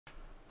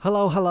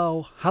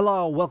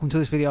Hello, welcome to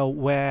this video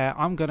where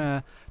I'm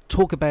gonna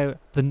talk about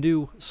the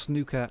new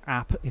Snooker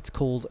app. It's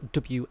called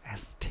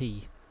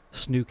WST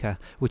Snooker,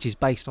 which is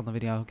based on the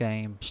video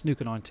game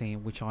Snooker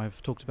 19, which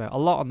I've talked about a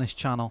lot on this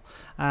channel,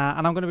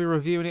 and I'm going to be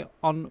reviewing it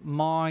on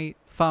my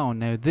phone.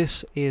 Now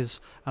this is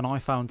an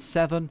iPhone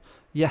 7.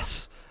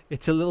 Yes,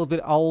 it's a little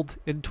bit old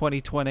in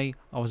 2020.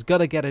 I was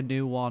gonna get a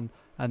new one,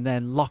 and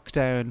then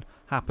lockdown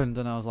happened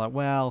and I was like,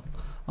 well,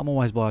 I'm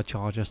always by a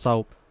charger,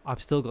 so I've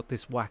still got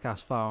this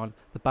whack-ass phone.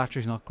 The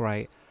battery's not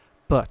great,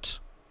 but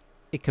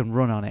it can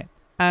run on it.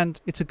 And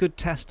it's a good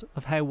test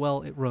of how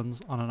well it runs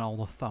on an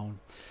older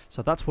phone.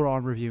 So that's where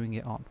I'm reviewing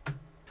it on.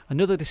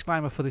 Another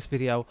disclaimer for this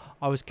video,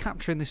 I was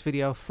capturing this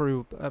video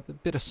through a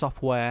bit of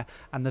software,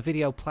 and the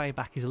video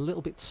playback is a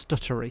little bit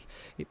stuttery.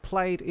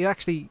 It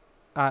actually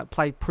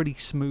played pretty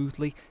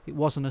smoothly. It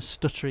wasn't as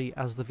stuttery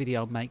as the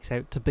video makes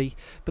out to be,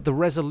 but the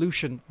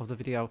resolution of the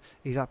video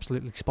is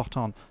absolutely spot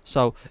on.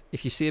 So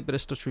if you see a bit of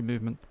stuttery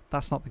movement,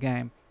 that's not the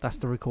game, that's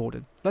the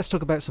recording. Let's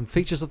talk about some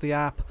features of the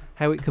app,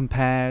 how it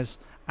compares,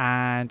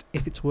 and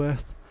if it's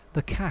worth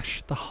the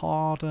cash, the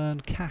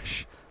hard-earned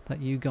cash that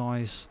you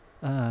guys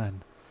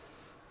earn,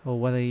 or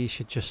whether you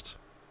should just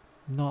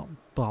not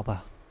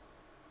bother.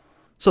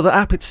 So the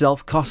app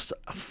itself costs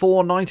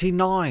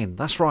 £4.99.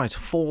 That's right,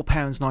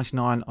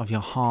 £4.99 of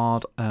your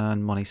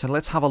hard-earned money. So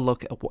let's have a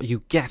look at what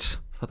you get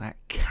for that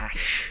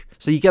cash.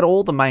 So you get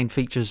all the main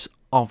features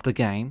of the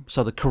game.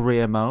 So the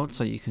career mode,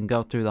 so you can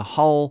go through the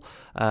whole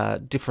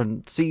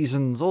different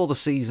seasons. All the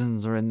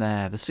seasons are in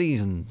there. The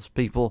seasons,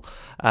 people.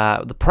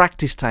 The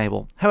practice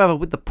table. However,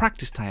 with the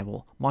practice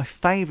table, my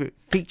favourite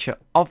feature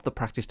of the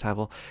practice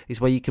table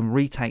is where you can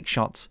retake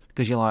shots,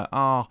 because you're like,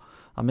 oh,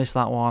 I missed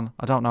that one,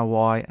 I don't know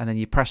why, and then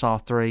you press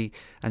R3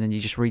 and then you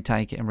just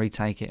retake it and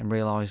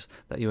realise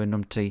that you're a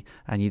numpty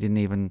and you didn't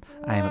even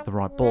aim at the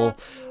right ball.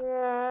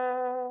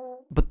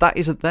 But that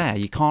isn't there.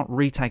 You can't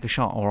retake a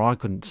shot, or I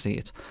couldn't see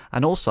it.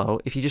 And also,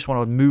 if you just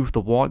want to move the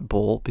white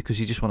ball because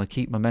you just want to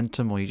keep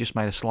momentum, or you just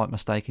made a slight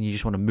mistake and you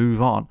just want to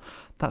move on,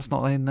 that's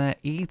not in there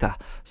either.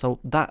 So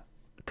that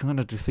kind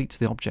of defeats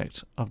the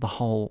object of the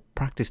whole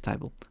practice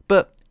table.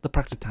 But the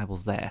practice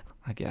table's there,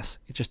 I guess.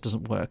 It just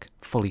doesn't work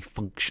fully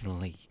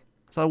functionally.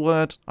 Is that a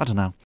word? I don't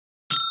know.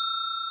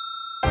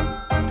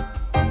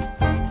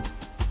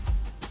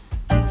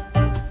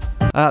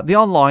 The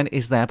online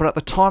is there, but at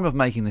the time of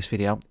making this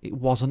video, it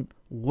wasn't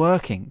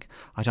working.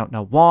 I don't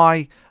know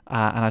why,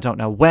 and I don't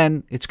know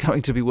when it's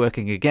going to be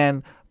working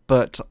again,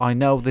 but I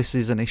know this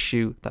is an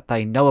issue that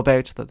they know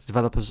about, that the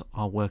developers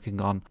are working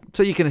on.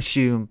 So you can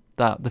assume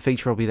that the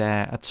feature will be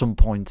there at some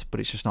point, but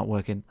it's just not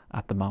working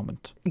at the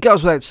moment. It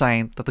goes without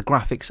saying that the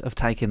graphics have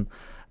taken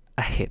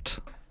a hit.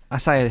 I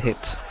say a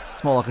hit,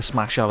 it's more like a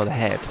smash over the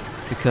head,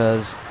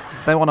 because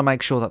they want to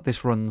make sure that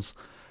this runs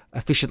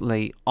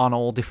efficiently on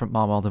all different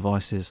mobile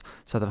devices,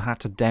 so they've had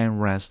to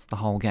down-res the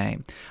whole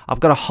game. I've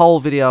got a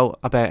whole video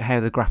about how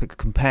the graphics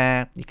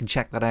compare. You can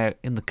check that out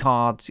in the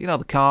cards, you know,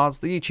 the cards,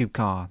 the YouTube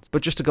cards.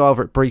 But just to go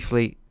over it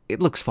briefly, it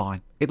looks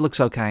fine. It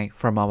looks okay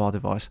for a mobile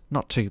device,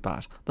 not too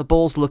bad. The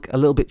balls look a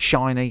little bit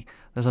shiny.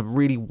 There's a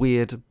really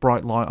weird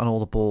bright light on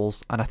all the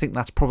balls, and I think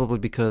that's probably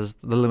because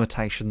the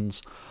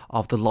limitations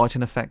of the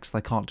lighting effects.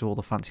 They can't do all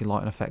the fancy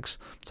lighting effects,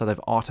 so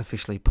they've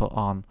artificially put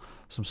on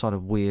some sort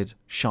of weird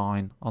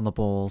shine on the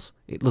balls.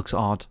 It looks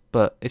odd,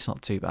 but it's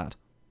not too bad.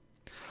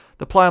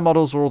 The player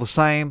models are all the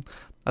same,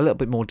 a little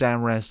bit more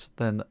down-res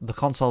than the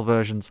console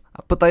versions,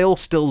 but they all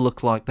still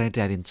look like they're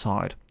dead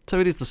inside. So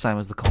it is the same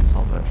as the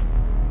console version.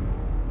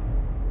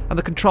 And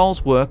the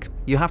controls work.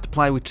 You have to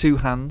play with two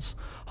hands,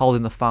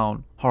 holding the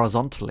phone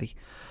horizontally.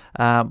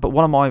 But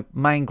one of my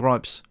main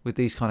gripes with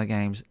these kind of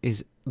games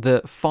is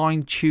the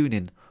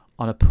fine-tuning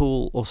on a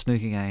pool or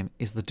snooker game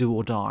is the do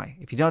or die.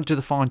 If you don't do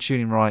the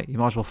fine-tuning right, you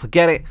might as well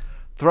forget it,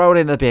 throw it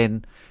in the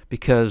bin,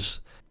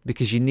 because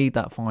you need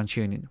that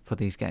fine-tuning for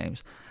these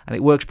games. And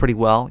it works pretty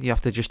well. You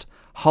have to just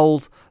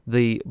hold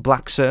the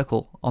black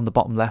circle on the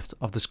bottom left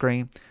of the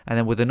screen, and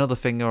then with another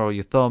finger or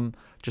your thumb,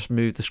 just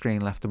move the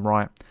screen left and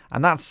right.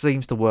 And that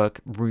seems to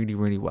work really,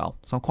 really well.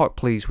 So I'm quite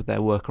pleased with their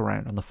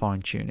workaround on the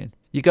fine-tuning.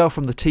 You go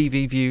from the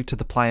TV view to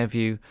the player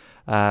view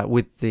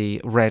with the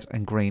red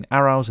and green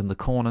arrows in the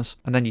corners,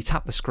 and then you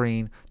tap the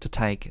screen to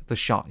take the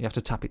shot. You have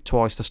to tap it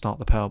twice to start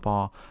the power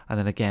bar, and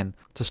then again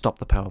to stop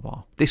the power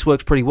bar. This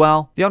works pretty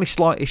well. The only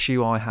slight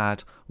issue I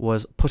had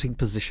was putting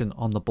position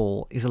on the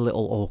ball is a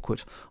little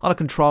awkward. On a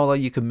controller,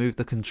 you can move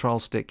the control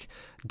stick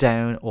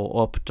down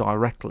or up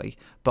directly,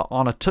 but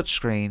on a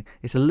touchscreen,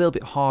 it's a little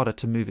bit harder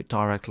to move it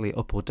directly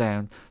up or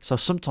down. So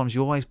sometimes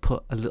you always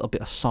put a little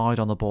bit of side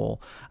on the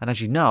ball, and as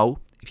you know,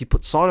 if you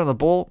put side on the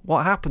ball,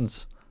 what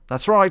happens?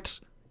 That's right,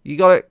 you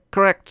got it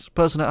correct,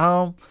 person at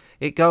home.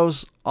 It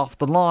goes off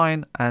the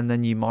line, and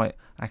then you might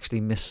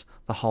actually miss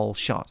the whole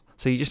shot.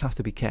 So you just have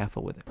to be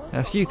careful with it. Now,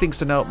 a few things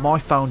to note. My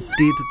phone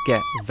did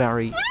get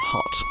very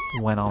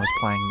hot when I was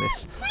playing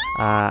this,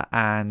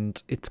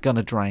 and it's going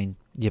to drain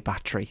your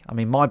battery. I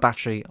mean, my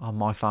battery on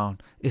my phone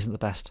isn't the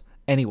best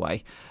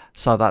anyway,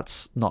 so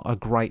that's not a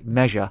great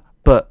measure,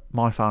 but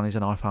my phone is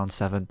an iPhone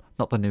 7,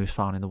 not the newest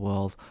phone in the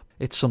world.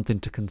 It's something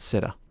to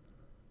consider.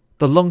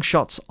 The long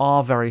shots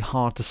are very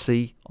hard to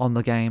see on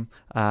the game.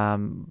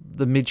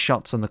 The mid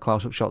shots and the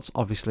close-up shots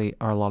obviously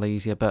are a lot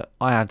easier, but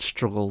I had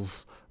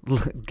struggles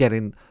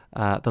getting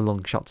the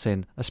long shots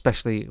in,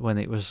 especially when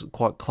it was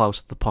quite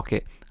close to the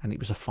pocket and it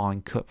was a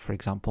fine cut, for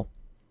example.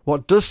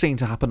 What does seem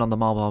to happen on the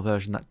mobile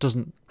version that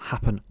doesn't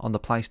happen on the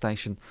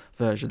PlayStation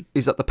version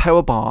is that the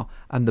power bar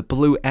and the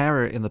blue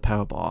area in the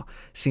power bar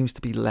seems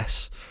to be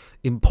less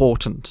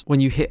important.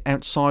 When you hit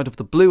outside of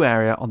the blue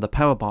area on the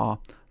power bar,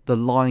 the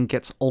line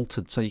gets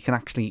altered so you can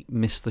actually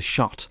miss the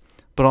shot.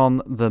 But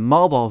on the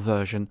mobile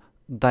version,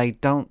 they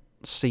don't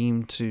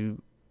seem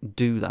to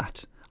do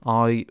that.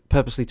 I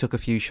purposely took a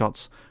few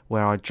shots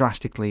where I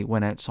drastically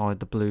went outside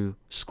the blue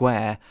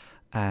square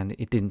and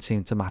it didn't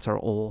seem to matter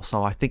at all.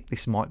 So I think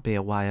this might be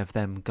a way of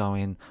them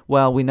going,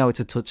 well, we know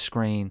it's a touch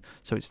screen,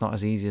 so it's not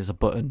as easy as a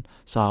button,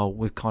 so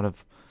we've kind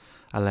of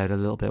allowed a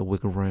little bit of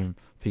wiggle room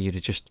for you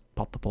to just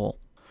pop the ball.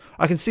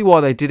 I can see why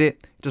they did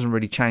it. It doesn't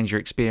really change your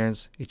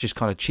experience. It just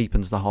kind of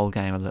cheapens the whole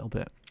game a little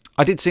bit.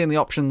 I did see in the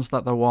options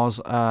that there was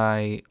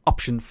a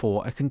option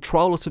for a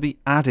controller to be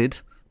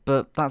added,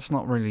 but that's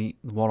not really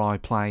what I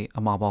play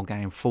a mobile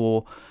game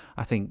for.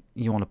 I think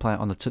you want to play it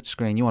on the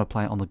touchscreen, you want to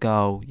play it on the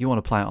go, you want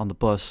to play it on the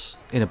bus,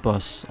 in a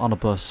bus, on a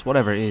bus,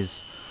 whatever it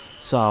is.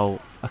 So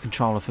a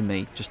controller for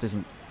me just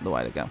isn't the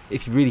way to go.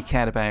 If you really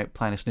cared about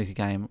playing a snooker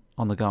game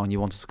on the go and you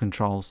wanted the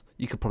controls,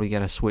 you could probably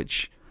get a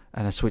Switch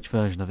and a Switch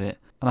version of it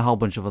and a whole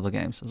bunch of other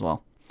games as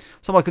well.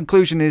 So my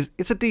conclusion is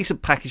it's a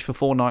decent package for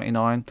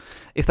 $4.99.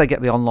 If they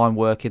get the online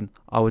working,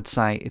 I would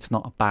say it's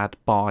not a bad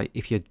buy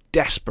if you're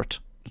desperate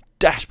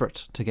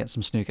to get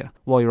some snooker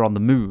while you're on the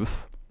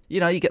move. You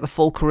know, you get the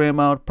full career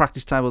mode,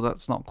 practice table,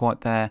 that's not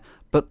quite there,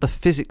 but the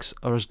physics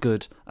are as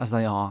good as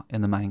they are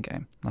in the main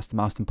game. That's the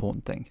most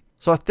important thing.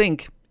 So I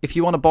think if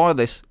you want to buy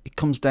this, it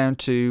comes down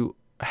to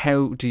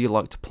how do you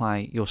like to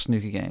play your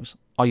snooker games?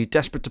 Are you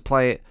desperate to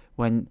play it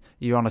when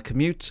you're on a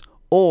commute,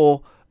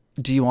 or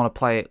do you want to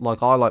play it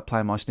like I like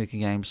playing my snooker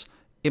games,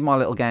 in my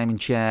little gaming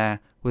chair,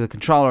 with a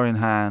controller in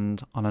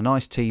hand, on a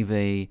nice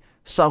TV,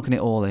 soaking it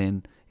all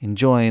in,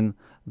 enjoying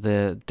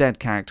the dead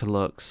character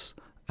looks,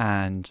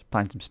 and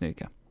playing some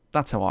snooker?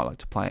 That's how I like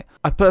to play it.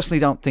 I personally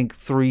don't think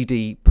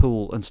 3D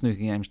pool and snooker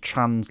games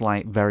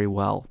translate very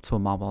well to a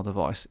mobile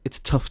device. It's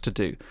tough to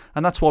do.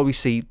 And that's why we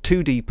see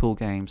 2D pool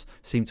games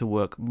seem to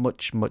work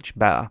much, much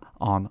better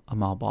on a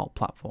mobile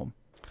platform.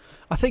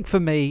 I think for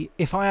me,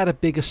 if I had a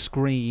bigger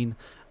screen,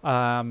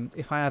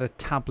 if I had a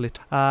tablet,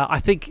 I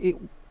think it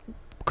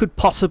could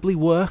possibly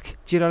work.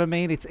 Do you know what I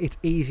mean? It's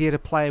easier to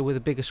play with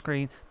a bigger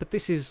screen, but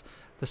this is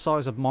the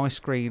size of my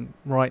screen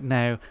right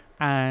now,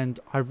 and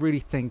I really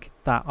think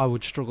that I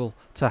would struggle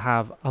to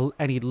have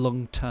any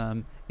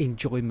long-term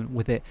enjoyment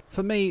with it.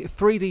 For me,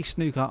 3D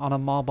snooker on a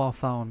mobile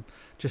phone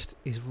just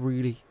is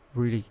really,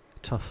 really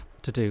tough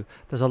to do.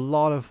 There's a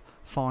lot of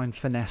fine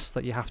finesse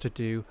that you have to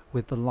do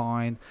with the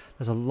line.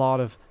 There's a lot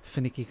of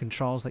finicky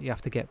controls that you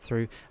have to get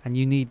through, and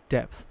you need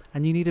depth,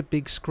 and you need a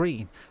big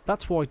screen.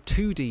 That's why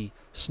 2D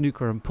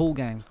snooker and pool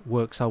games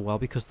work so well,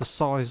 because the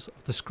size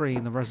of the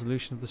screen, the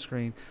resolution of the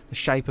screen, the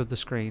shape of the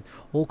screen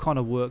all kind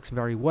of works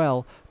very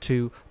well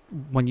to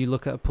when you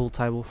look at a pool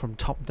table from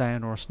top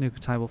down or a snooker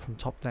table from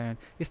top down.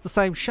 It's the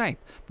same shape,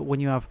 but when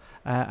you have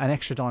an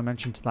extra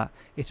dimension to that,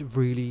 it's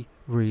really,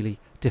 really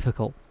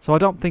difficult. So I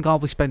don't think I'll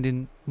be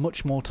spending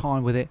much more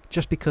time with it,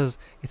 just because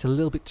it's a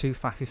little bit too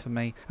faffy for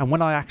me. And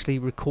when I actually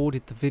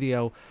recorded the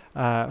video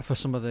for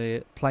some of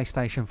the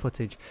PlayStation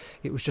footage,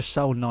 it was just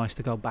so nice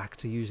to go back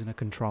to using a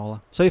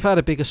controller. So if I had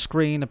a bigger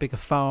screen, a bigger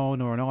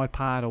phone or an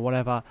iPad or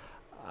whatever,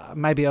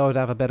 maybe I would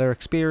have a better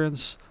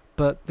experience.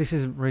 But this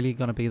isn't really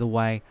going to be the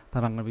way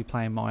that I'm going to be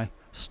playing my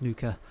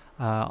snooker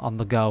on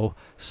the go.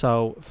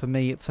 So for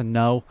me, it's a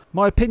no.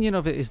 My opinion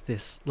of it is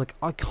this. Like,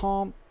 I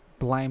can't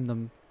blame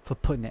them for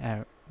putting it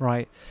out,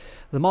 right?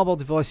 The mobile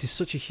device is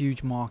such a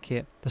huge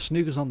market. The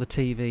snooker's on the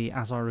TV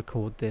as I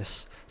record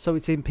this, so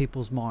it's in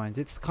people's minds.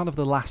 It's kind of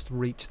the last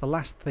reach, the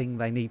last thing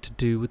they need to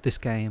do with this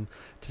game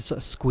to sort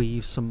of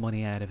squeeze some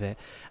money out of it.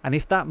 And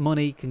if that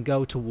money can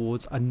go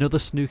towards another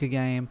snooker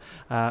game,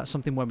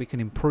 something where we can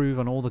improve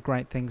on all the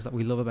great things that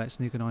we love about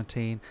Snooker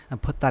 19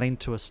 and put that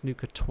into a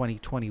Snooker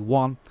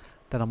 2021,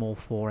 then I'm all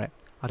for it.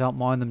 I don't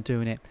mind them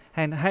doing it.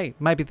 And hey,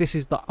 maybe this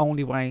is the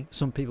only way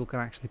some people can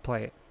actually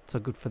play it. So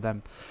good for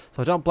them.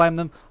 So I don't blame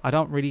them. I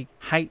don't really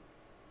hate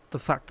the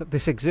fact that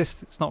this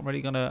exists. It's not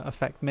really going to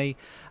affect me,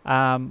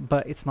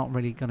 but it's not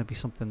really going to be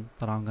something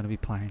that I'm going to be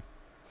playing.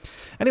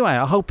 Anyway,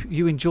 I hope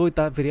you enjoyed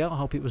that video. I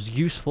hope it was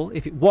useful.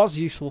 If it was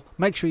useful,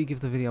 make sure you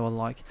give the video a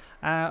like.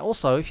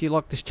 Also, if you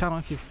like this channel,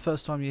 if it's the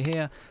first time you're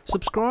here,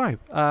 subscribe.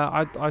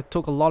 I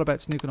talk a lot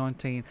about Snooker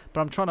 19,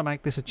 but I'm trying to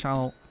make this a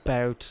channel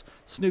about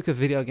snooker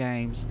video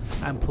games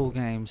and pool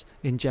games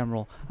in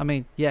general. I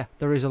mean, yeah,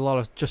 there is a lot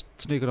of just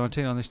Snooker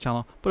 19 on this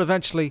channel, but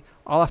eventually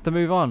I'll have to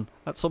move on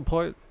at some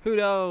point. Who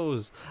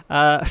knows?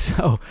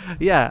 So,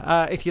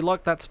 yeah, if you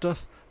like that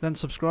stuff, then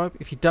subscribe.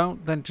 If you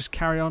don't, then just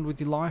carry on with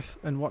your life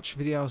and watch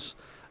videos,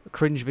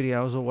 cringe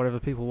videos or whatever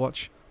people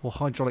watch, or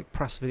hydraulic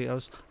press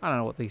videos. I don't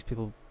know what these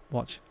people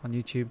watch on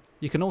YouTube.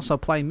 You can also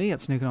play me at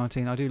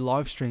Snooker19. I do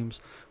live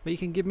streams where you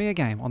can give me a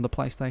game on the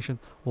PlayStation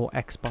or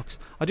Xbox.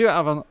 I do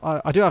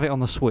have it on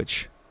the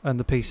Switch and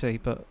the PC,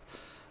 but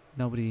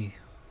nobody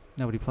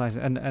plays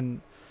it,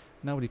 and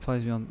nobody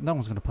plays me on. No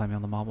one's going to play me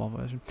on the mobile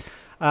version.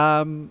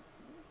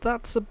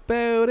 That's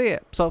about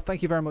it. So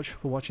thank you very much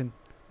for watching,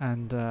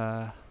 and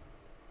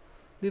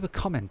leave a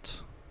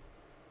comment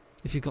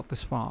if you got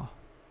this far.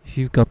 If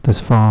you've got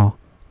this far,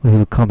 leave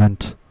a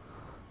comment.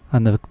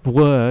 And the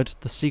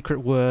secret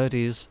word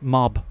is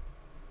mob.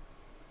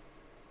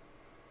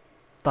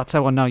 That's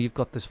how I know you've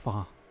got this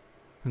far.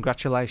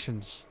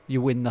 Congratulations,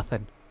 you win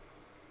nothing.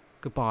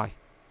 Goodbye.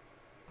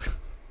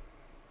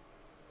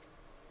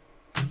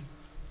 What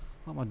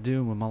am I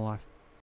doing with my life?